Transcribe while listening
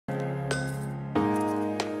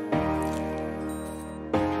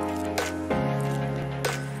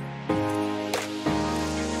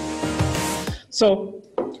So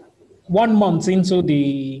 1 month into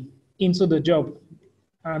the job,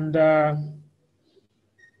 and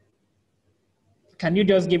can you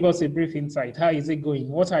just give us a brief insight? How is it going?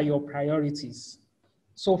 What are your priorities?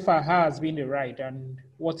 So far, how has been the ride, and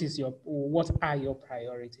what are your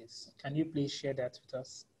priorities? Can you please share that with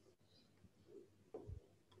us?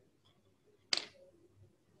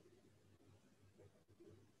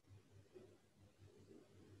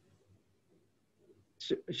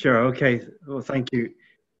 Sure. Okay. Well, thank you.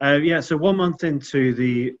 Yeah. So 1 month into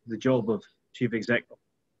the job of Chief Executive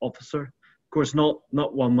Officer. Of course, not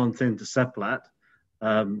 1 month into Seplat.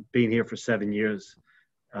 Been here for 7 years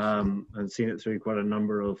and seen it through quite a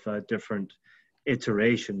number of different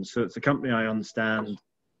iterations. So it's a company I understand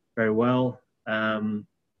very well.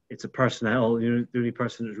 It's a personnel. The only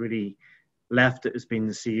person who's really left it has been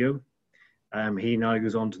the CEO. He now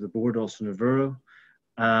goes on to the board, also Navarro.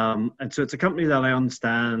 And so it's a company that I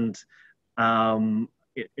understand,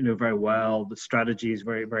 very well. The strategy is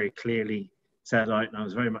very, very clearly set out, and I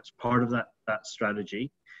was very much part of that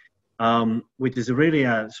strategy, which is really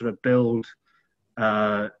a sort of build,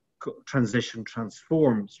 transition,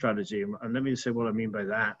 transform strategy. And let me say what I mean by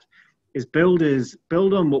that. Build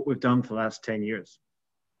on what we've done for the last 10 years.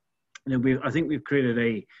 I think we've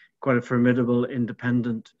created quite a formidable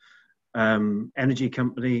independent energy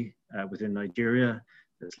company within Nigeria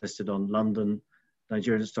that's listed on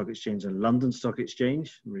Nigerian Stock Exchange and London Stock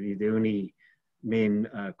Exchange. Really the only main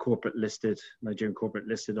Nigerian corporate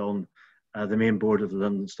listed on the main board of the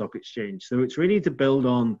London Stock Exchange. So it's really to build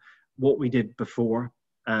on what we did before,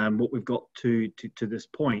 what we've got to this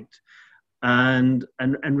point, and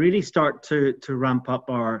really start to ramp up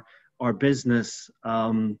our business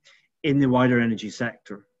in the wider energy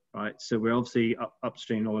sector, right? So we're obviously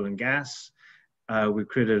upstream oil and gas. We've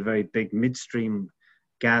created a very big midstream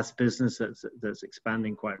gas business that's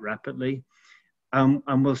expanding quite rapidly. And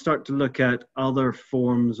we'll start to look at other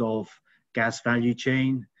forms of gas value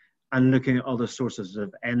chain and looking at other sources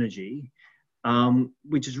of energy,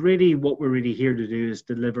 which is really what we're really here to do, is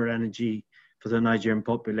deliver energy for the Nigerian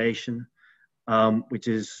population, which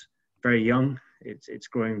is very young. It's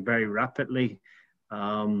growing very rapidly.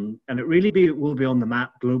 And it really will be on the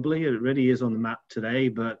map globally. It really is on the map today,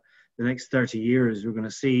 but the next 30 years, we're going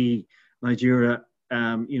to see Nigeria,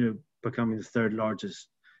 becoming the third largest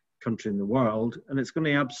country in the world, and it's going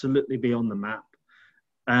to absolutely be on the map.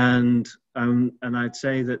 And I'd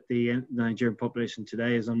say that the Nigerian population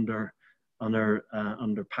today is underpowered,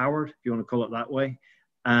 if you want to call it that way,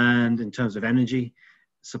 and in terms of energy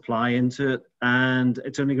supply into it, and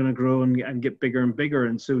it's only going to grow and get bigger and bigger.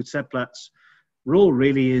 And so Seplat's role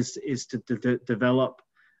really is to develop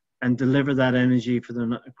and deliver that energy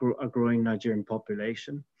for a growing Nigerian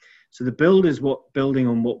population. So the build is building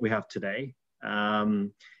on what we have today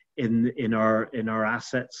in our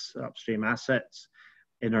assets, upstream assets,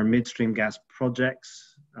 in our midstream gas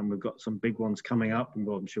projects, and we've got some big ones coming up, and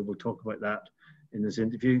I'm sure we'll talk about that in this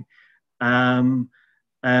interview. Then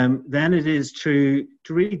it is to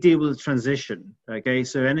really deal with the transition. Okay,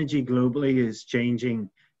 so energy globally is changing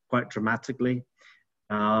quite dramatically.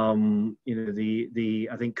 I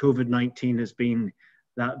think COVID-19 has been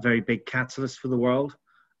that very big catalyst for the world.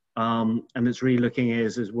 And it's really looking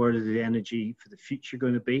is where is the energy for the future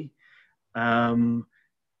going to be?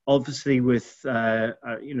 Obviously with,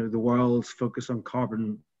 the world's focus on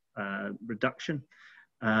carbon reduction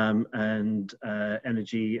and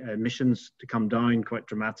energy emissions to come down quite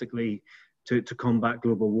dramatically to combat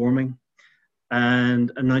global warming.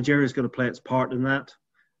 And Nigeria's got to play its part in that.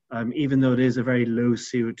 Even though it is a very low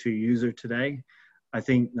CO2 user today, I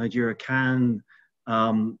think Nigeria can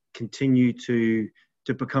continue to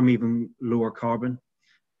become even lower carbon.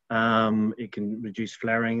 It can reduce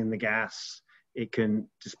flaring in the gas. It can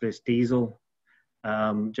displace diesel,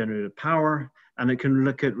 generated power, and it can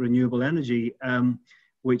look at renewable energy,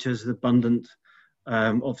 which has abundant,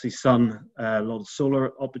 obviously sun, a lot of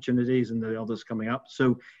solar opportunities, and the others coming up.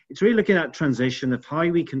 So it's really looking at transition of how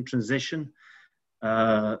we can transition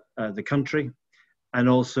the country, and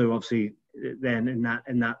also obviously then in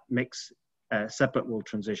that mix, Seplat will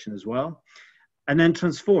transition as well, and then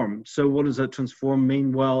transform. So what does that transform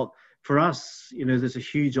mean? Well, for us, there's a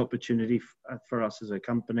huge opportunity for us as a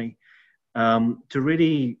company to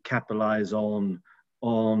really capitalize on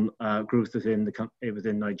growth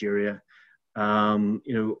within Nigeria.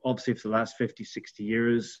 Obviously for the last 50, 60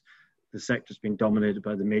 years, the sector's been dominated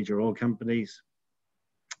by the major oil companies.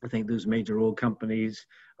 I think those major oil companies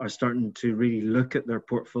are starting to really look at their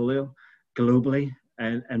portfolio globally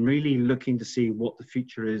and really looking to see what the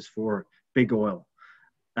future is for big oil.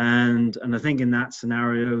 And I think in that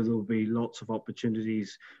scenario, there'll be lots of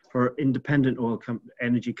opportunities for independent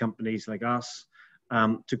energy companies like us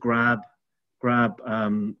to grab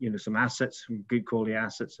some assets, some good quality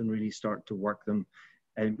assets, and really start to work them.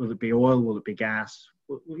 And will it be oil? Will it be gas?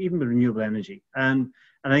 Even renewable energy? And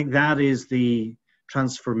I think that is the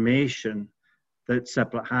transformation that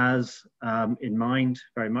Seplat has in mind,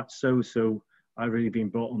 very much so. So I've really been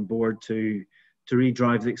brought on board to really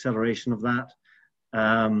drive the acceleration of that.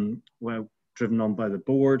 Well, driven on by the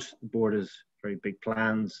board. The board has very big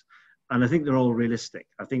plans, and I think they're all realistic.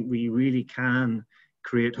 I think we really can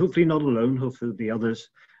create, hopefully not alone, hopefully there'll be others,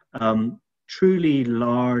 truly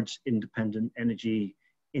large independent energy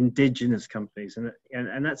indigenous companies.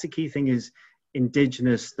 And that's the key thing, is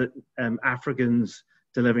indigenous, that Africans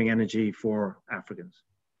delivering energy for Africans.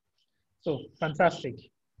 So fantastic.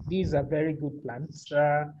 These are very good plans.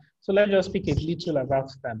 So let's just speak a little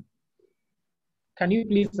about them. Can you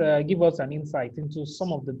please give us an insight into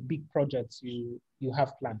some of the big projects you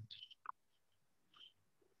have planned?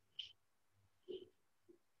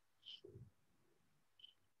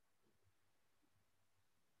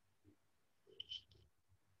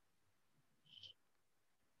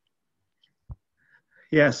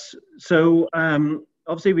 Yes. So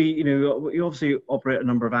obviously we obviously operate a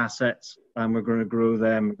number of assets, and we're going to grow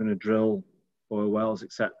them. We're going to drill oil wells,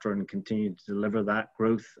 etc., and continue to deliver that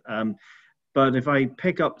growth. But if I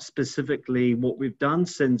pick up specifically what we've done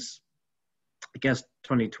since, I guess,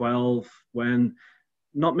 2012, when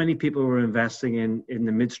not many people were investing in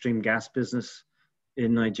the midstream gas business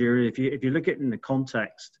in Nigeria. If you look at it in the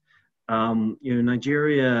context,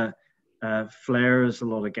 Nigeria flares a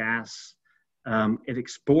lot of gas. It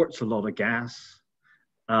exports a lot of gas.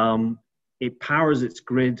 It powers its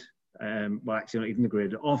grid, well, actually not even the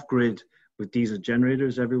grid, off grid, with diesel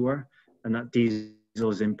generators everywhere, and that diesel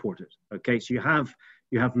is imported. Okay, so you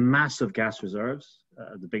have massive gas reserves,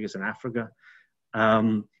 the biggest in Africa,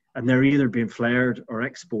 and they're either being flared or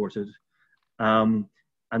exported, and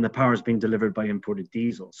the power is being delivered by imported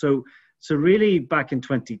diesel. So really, back in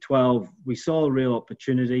 2012, we saw a real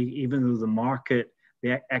opportunity, even though the market,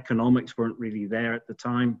 the economics weren't really there at the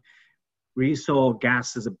time. We saw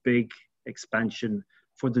gas as a big expansion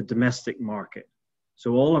for the domestic market.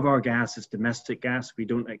 So all of our gas is domestic gas. We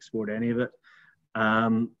don't export any of it.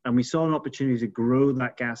 And we saw an opportunity to grow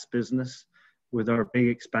that gas business with our big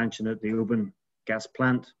expansion at the Oban gas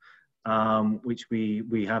plant, which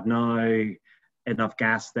we have now enough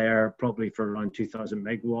gas there probably for around 2,000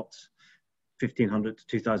 megawatts, 1,500 to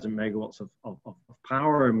 2,000 megawatts of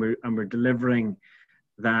power, and we're delivering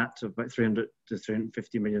that of about 300 to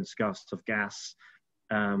 350 million scf of gas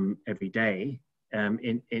every day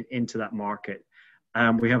into that market.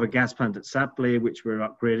 We have a gas plant at Seplat, which we're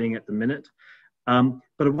upgrading at the minute.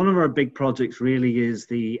 But one of our big projects really is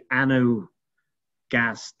the ANO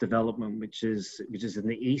gas development, which is in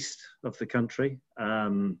the east of the country.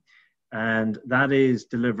 And that is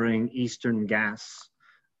delivering eastern gas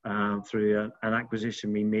through an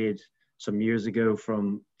acquisition we made some years ago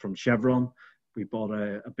from Chevron. We bought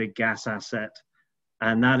a big gas asset,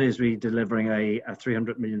 and that is really delivering a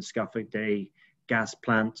 300 million scf a day gas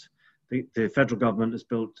plant. The federal government has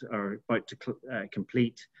built, or about to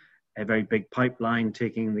complete, a very big pipeline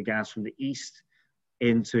taking the gas from the east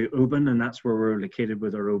into Oban, and that's where we're located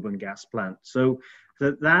with our Oban gas plant. So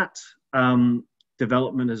that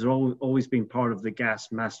development has always been part of the gas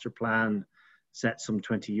master plan set some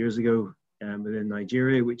 20 years ago within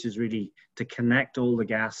Nigeria, which is really to connect all the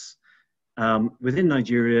gas within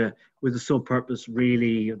Nigeria, with the sole purpose,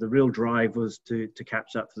 really, the real drive was to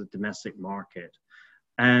capture that for the domestic market.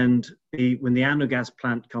 And when the ANO gas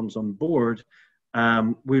plant comes on board,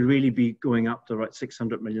 we'll really be going up to about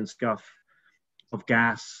 600 million scf of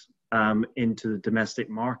gas into the domestic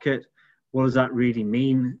market. What does that really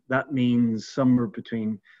mean? That means somewhere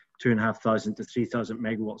between 2,500 to 3,000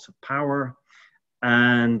 megawatts of power,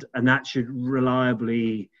 and that should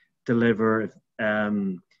reliably deliver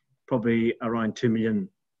probably around 2 million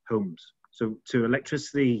homes. So to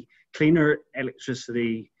electricity, cleaner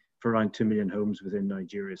electricity for around 2 million homes within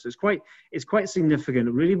Nigeria. So it's quite significant.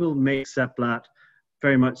 It really will make Seplat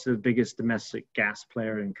very much the biggest domestic gas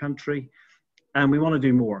player in country. And we want to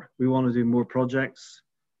do more. We want to do more projects.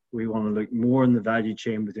 We want to look more in the value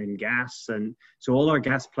chain within gas. And so all our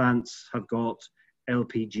gas plants have got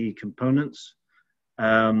LPG components.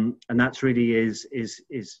 And that's really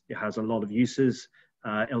it has a lot of uses.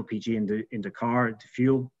 LPG into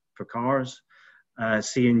fuel for cars,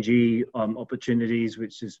 CNG opportunities,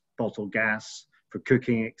 which is bottled gas for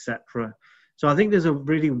cooking, etc. So I think there's a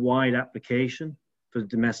really wide application for the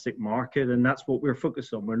domestic market, and that's what we're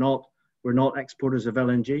focused on. We're not we're not exporters of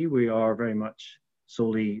LNG. We are very much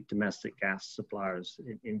solely domestic gas suppliers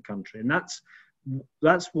in country. And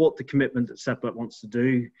that's what the commitment that Seplat wants to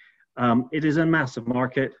do. It is a massive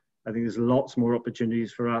market. I think there's lots more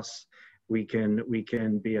opportunities for us. We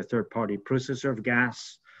can be a third-party processor of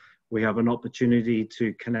gas. We have an opportunity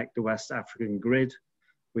to connect the West African grid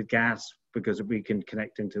with gas because we can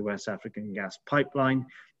connect into West African gas pipeline.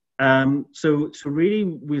 So really,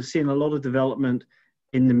 we've seen a lot of development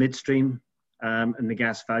in the midstream and the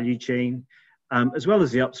gas value chain, as well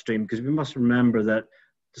as the upstream, because we must remember that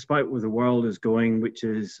despite where the world is going, which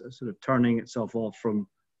is sort of turning itself off from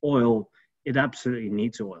oil, it absolutely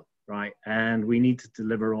needs oil, right? And we need to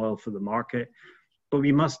deliver oil for the market, but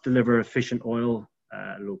we must deliver efficient oil,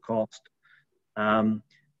 low cost.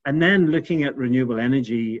 And then looking at renewable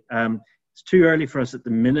energy, it's too early for us at the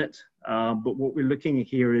minute, but what we're looking at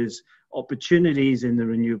here is opportunities in the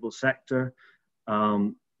renewable sector.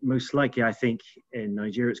 Most likely, I think in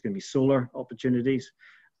Nigeria, it's going to be solar opportunities.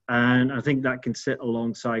 And I think that can sit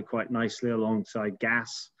alongside quite nicely alongside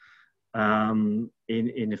gas in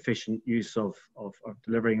efficient use of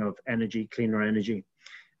delivering of energy, cleaner energy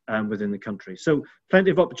within the country. So plenty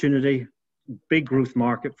of opportunity, big growth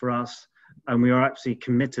market for us, and we are actually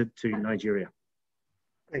committed to Nigeria.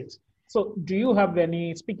 Great. So do you have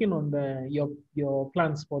any, speaking on your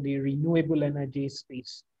plans for the renewable energy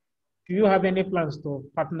space, do you have any plans to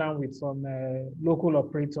partner with some local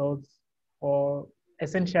operators, or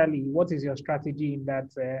essentially what is your strategy in that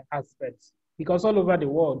aspect? Because all over the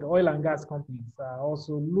world, oil and gas companies are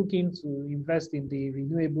also looking to invest in the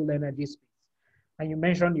renewable energy space. And you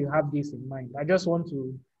mentioned you have this in mind. I just want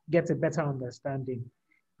to get a better understanding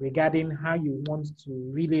regarding how you want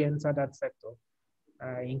to really enter that sector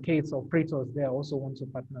in case operators there also want to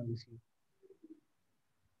partner with you.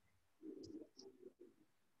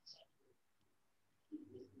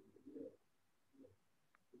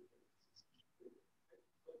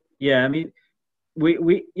 Yeah, I mean,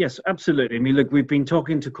 yes, absolutely. I mean, look, we've been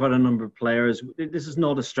talking to quite a number of players. This is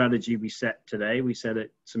not a strategy we set today. We set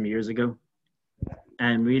it some years ago.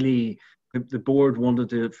 And really, the board wanted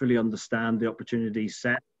to fully understand the opportunity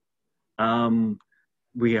set.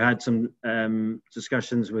 We had some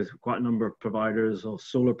discussions with quite a number of providers of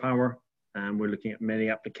solar power, and we're looking at many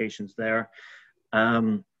applications there.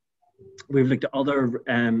 We've looked at other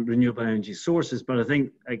renewable energy sources, but I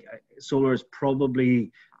think solar is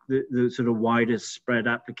probably the sort of widest spread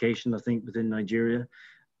application, I think, within Nigeria.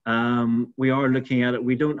 We are looking at it.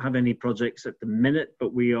 We don't have any projects at the minute,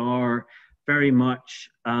 but we are very much,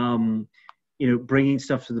 bringing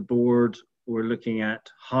stuff to the board. We're looking at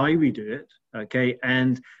how we do it, okay?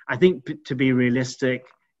 And I think to be realistic,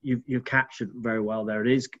 you've captured very well there.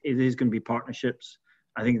 It is going to be partnerships.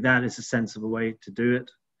 I think that is a sensible way to do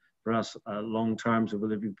it for us long term. So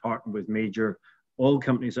we'll be partnered with major oil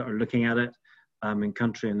companies that are looking at it in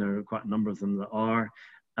country, and there are quite a number of them that are.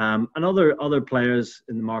 And other players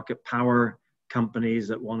in the market, power companies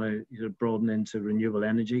that want to broaden into renewable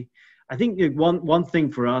energy. I think one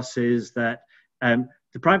thing for us is that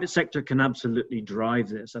the private sector can absolutely drive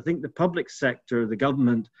this. I think the public sector, the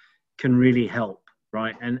government, can really help,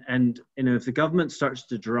 right? And if the government starts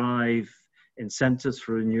to drive incentives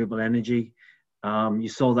for renewable energy, you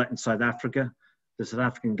saw that in South Africa. The South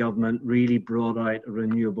African government really brought out a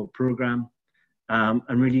renewable program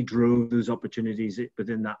and really drove those opportunities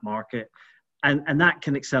within that market. And that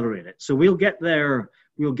can accelerate it. So we'll get there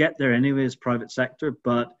anyway as private sector,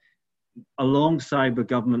 but alongside the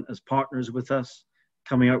government as partners with us,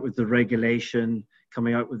 coming out with the regulation,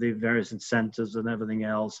 coming out with the various incentives and everything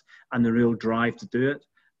else, and the real drive to do it,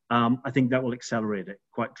 I think that will accelerate it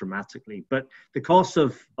quite dramatically. But the cost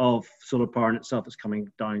of solar power in itself is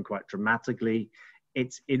coming down quite dramatically.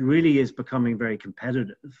 It really is becoming very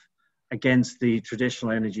competitive against the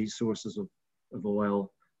traditional energy sources of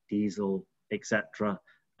oil, diesel, etc.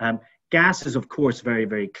 Gas is, of course, very,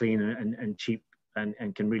 very clean and cheap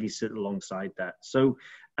and can really sit alongside that. So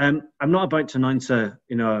I'm not about to announce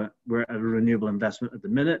we're a renewable investment at the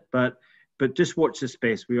minute, but just watch this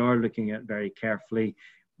space. We are looking at it very carefully.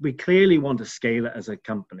 We clearly want to scale it as a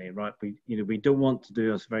company, right? We don't want to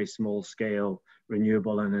do a very small scale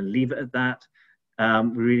renewable and then leave it at that.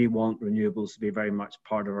 We really want renewables to be very much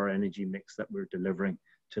part of our energy mix that we're delivering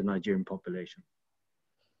to the Nigerian population.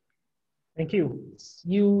 Thank you.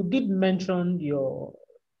 You did mention your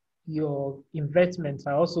investments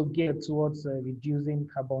are also geared towards reducing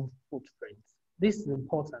carbon footprint. This is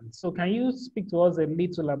important. So can you speak to us a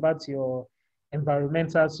little about your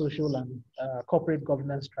environmental, social, and corporate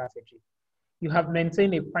governance strategy? You have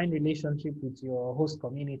maintained a fine relationship with your host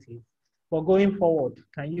communities, But going forward,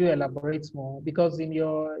 can you elaborate more? Because in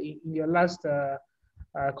your last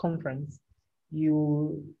conference,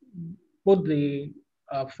 you both the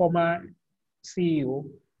former CEO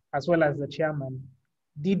as well as the chairman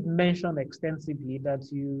did mention extensively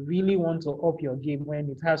that you really want to up your game when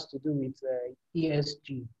it has to do with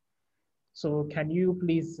ESG. So can you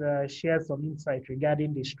please share some insight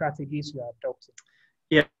regarding the strategies you are adopting?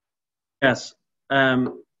 Yeah, yes.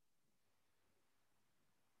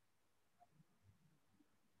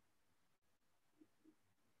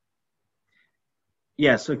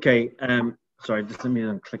 Yes, okay. Sorry, just let me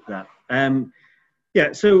unclick that.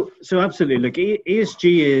 Yeah, so absolutely. Look,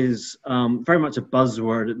 ESG is very much a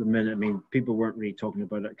buzzword at the minute. I mean, people weren't really talking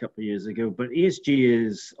about it a couple of years ago, but ESG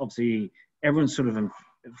is obviously everyone's sort of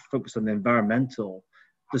focused on the environmental,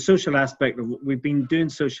 the social aspect of we've been doing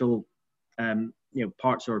social,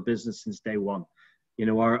 parts of our business since day one. You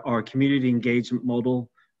know, our community engagement model,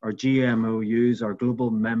 our GMOUs, our global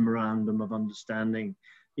memorandum of understanding.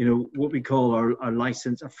 You know, what we call our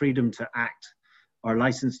license, a freedom to act, our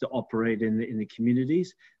license to operate in the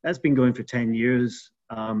communities. That's been going for 10 years.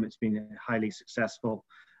 It's been highly successful.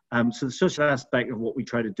 So the social aspect of what we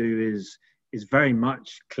try to do is very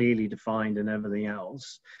much clearly defined in everything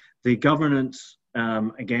else. The governance,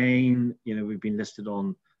 again, you know, we've been listed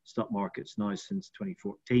on stock markets now since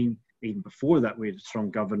 2014. Even before that, we had strong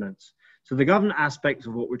governance. So the governance aspects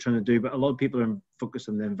of what we're trying to do, but a lot of people are focused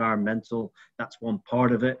on the environmental. That's one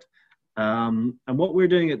part of it. And what we're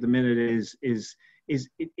doing at the minute is it's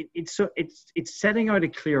setting out a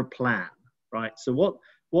clear plan, right? So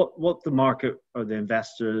what the market or the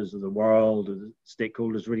investors or the world or the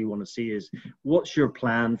stakeholders really want to see is what's your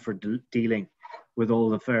plan for dealing with all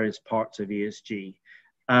the various parts of ESG.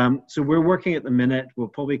 So we're working at the minute. We'll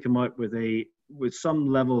probably come out with some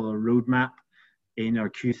level of a roadmap in our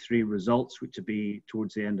Q3 results, which will be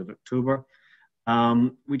towards the end of October,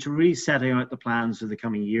 which are really setting out the plans for the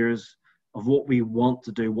coming years of what we want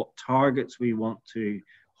to do, what targets we want to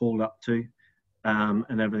hold up to,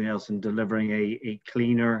 and everything else, and delivering a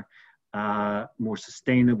cleaner, more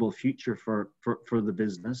sustainable future for the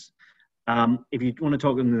business. If you want to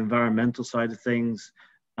talk on the environmental side of things,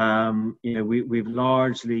 you know, we've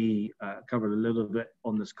largely covered a little bit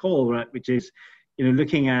on this call, right? Which is, you know,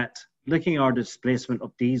 looking at our displacement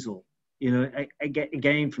of diesel. You know,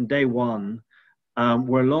 again from day one,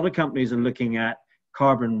 where a lot of companies are looking at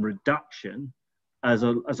carbon reduction as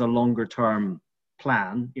a longer term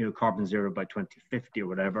plan, you know, carbon zero by 2050 or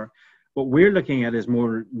whatever. What we're looking at is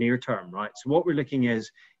more near term, right? So what we're looking at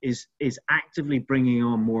is actively bringing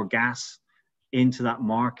on more gas into that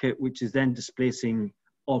market, which is then displacing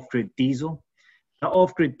off-grid diesel. Now,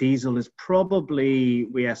 off-grid diesel is probably,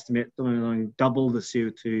 we estimate, double the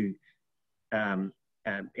CO2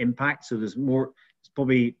 impact. So there's more, it's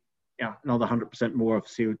probably another 100% more of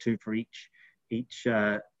CO2 for each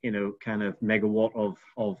you know, kind of megawatt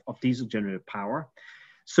of diesel generated power.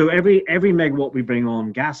 So every megawatt we bring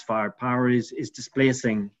on gas-fired power is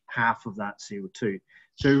displacing half of that CO2.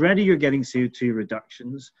 So already you're getting CO2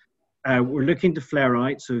 reductions. We're looking to flare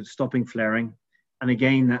out, so stopping flaring, and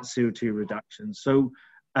again that CO2 reduction. So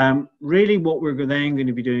really what we're then going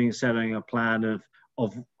to be doing is setting a plan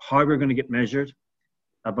of how we're going to get measured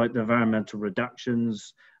about the environmental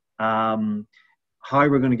reductions, how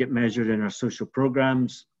we're going to get measured in our social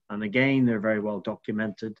programs. And again, they're very well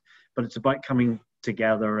documented, but it's about coming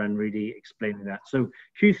together and really explaining that. So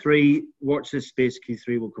Q3, watch this space,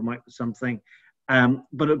 Q3 will come out with something,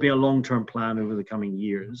 but it'll be a long-term plan over the coming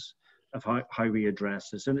years of how we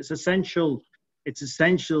address this. And it's essential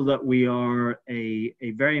that we are a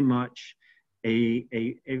very much a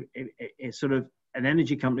sort of an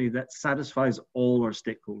energy company that satisfies all our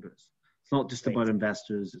stakeholders. It's not just about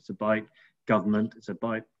investors, it's about government, it's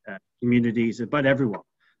about communities, it's about everyone,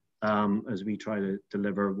 as we try to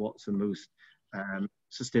deliver what's the most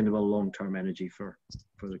sustainable long-term energy for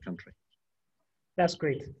the country. That's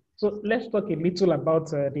great. So let's talk a little about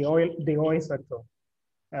the oil sector.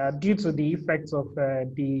 Due to the effects of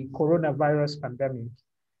the coronavirus pandemic,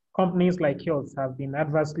 companies like yours have been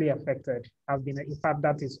adversely affected, in fact,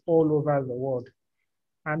 that is all over the world.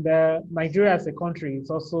 And Nigeria as a country is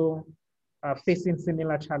also facing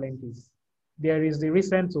similar challenges. There is the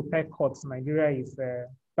recent OPEC cuts Nigeria is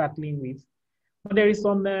battling with, but there is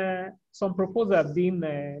some proposal being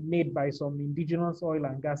made by some indigenous oil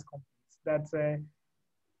and gas companies that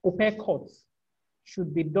OPEC cuts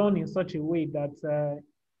should be done in such a way that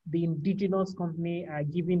the indigenous company are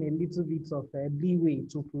given a little bit of leeway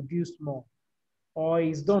to produce more, or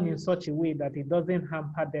is done in such a way that it doesn't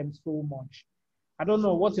hamper them so much. I don't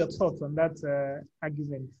know, what's your thoughts on that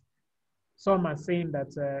argument? some are saying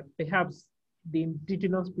that perhaps the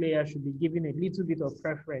indigenous players should be given a little bit of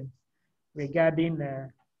preference regarding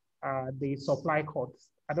the supply cuts.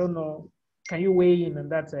 I don't know. Can you weigh in on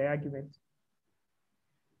that argument?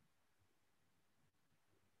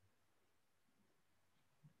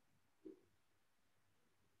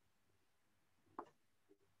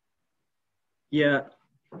 Yeah.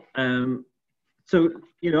 So,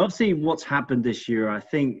 obviously what's happened this year, I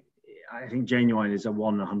think genuine is a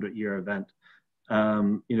 100-year event.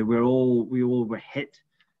 We all were hit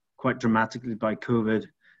quite dramatically by COVID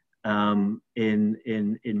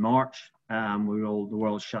in March. The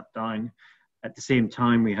world shut down. At the same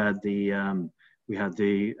time, we had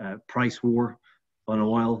the price war on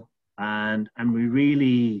oil, and we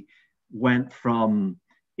really went from,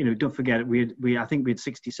 don't forget, I think we had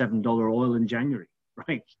 $67 oil in January,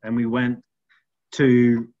 right? And we went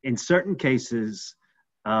to, in certain cases,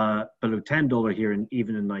 below $10 here, and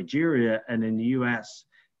even in Nigeria, and in the US,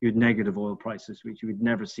 you had negative oil prices, which we'd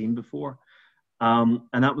never seen before, and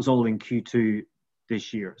that was all in Q2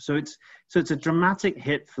 this year. So it's a dramatic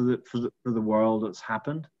hit for the world that's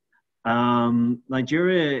happened.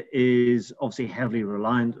 Nigeria is obviously heavily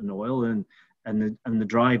reliant on oil, and the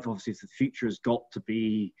drive obviously to the future has got to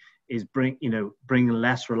be bring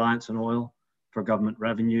less reliance on oil for government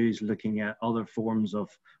revenues, looking at other forms of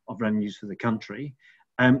revenues for the country.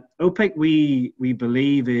 OPEC, we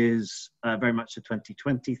believe, is very much a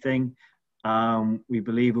 2020 thing. We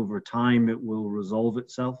believe over time it will resolve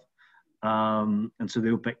itself. And so the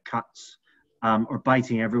OPEC cuts are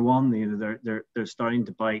biting everyone. They're starting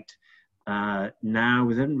to bite now.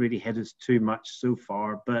 We didn't really hit us too much so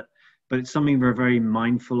far, but it's something we're very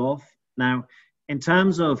mindful of. Now, in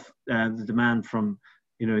terms of the demand from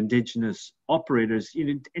indigenous operators,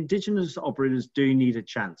 indigenous operators do need a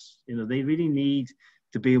chance. They really need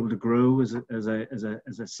to be able to grow as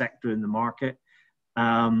a sector in the market.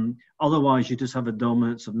 Otherwise, you just have a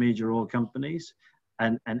dominance of major oil companies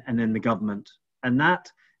and then the government, and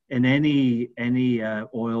that in any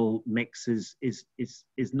oil mix is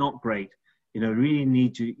not great. Really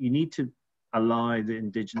need to allow the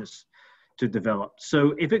indigenous to develop.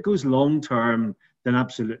 So if it goes long term, then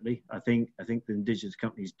absolutely, I think the indigenous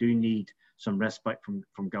companies do need some respite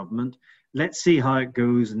from government. Let's see how it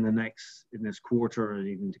goes in this quarter and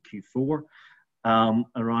even to Q4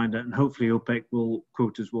 around it, and hopefully OPEC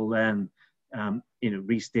quotas will then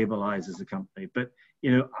restabilize as a company. But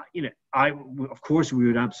of course we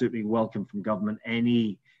would absolutely welcome from government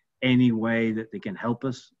any way that they can help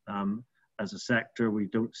us as a sector. We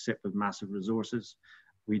don't sit with massive resources.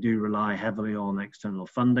 We do rely heavily on external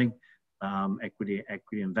funding, equity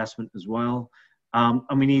investment as well,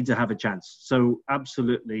 and we need to have a chance. So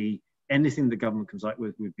absolutely, anything the government comes out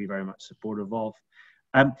with, we'd be very much supportive of.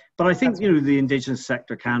 But I think the indigenous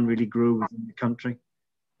sector can really grow within the country.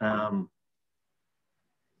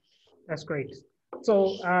 That's great.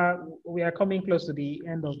 So we are coming close to the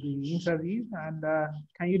end of the interview, and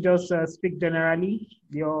can you just speak generally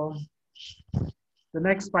the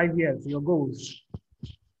next 5 years, your goals,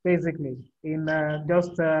 basically, in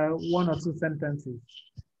just 1 or 2 sentences?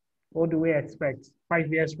 What do we expect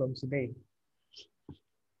 5 years from today?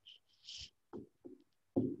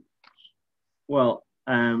 Well,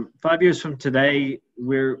 5 years from today,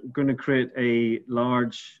 we're going to create a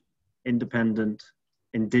large, independent,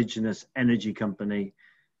 indigenous energy company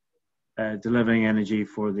delivering energy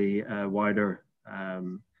for the wider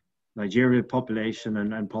Nigeria population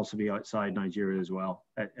and possibly outside Nigeria as well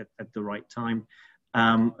at the right time.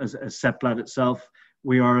 As Seplat itself,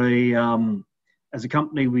 we are as a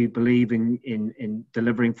company, we believe in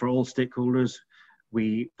delivering for all stakeholders.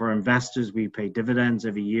 For investors, we pay dividends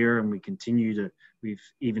every year, and we continue to. We've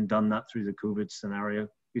even done that through the COVID scenario.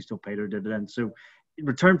 We still paid our dividends. So, in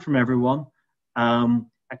return from everyone,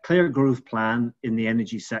 a clear growth plan in the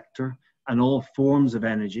energy sector and all forms of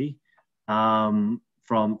energy, from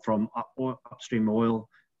upstream oil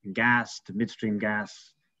and gas to midstream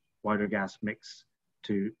gas, wider gas mix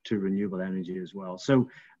to renewable energy as well. So,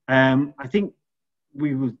 I think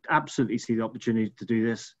we will absolutely see the opportunity to do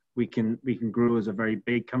this. We can grow as a very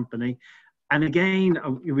big company, and again,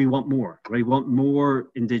 we want more. Right? We want more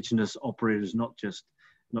indigenous operators, not just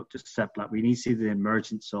Seplat. We need to see the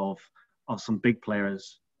emergence of some big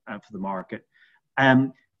players for the market.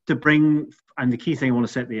 To bring, and the key thing I want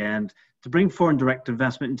to say at the end, to bring foreign direct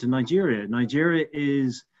investment into Nigeria. Nigeria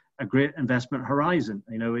is a great investment horizon.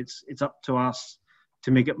 It's up to us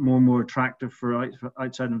to make it more and more attractive for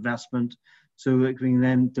outside investment, so that we can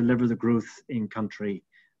then deliver the growth in country.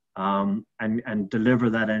 And deliver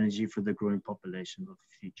that energy for the growing population of the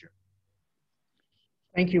future.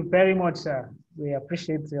 Thank you very much, sir. We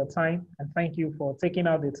appreciate your time and thank you for taking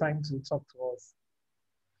out the time to talk to us.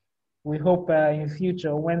 We hope in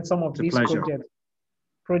future when some of It's a these pleasure.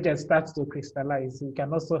 projects start to crystallize, we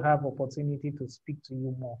can also have opportunity to speak to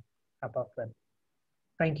you more about them.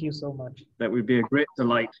 Thank you so much. That would be a great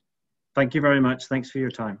delight. Thank you very much. Thanks for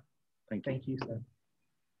your time. Thank you. Thank you, sir.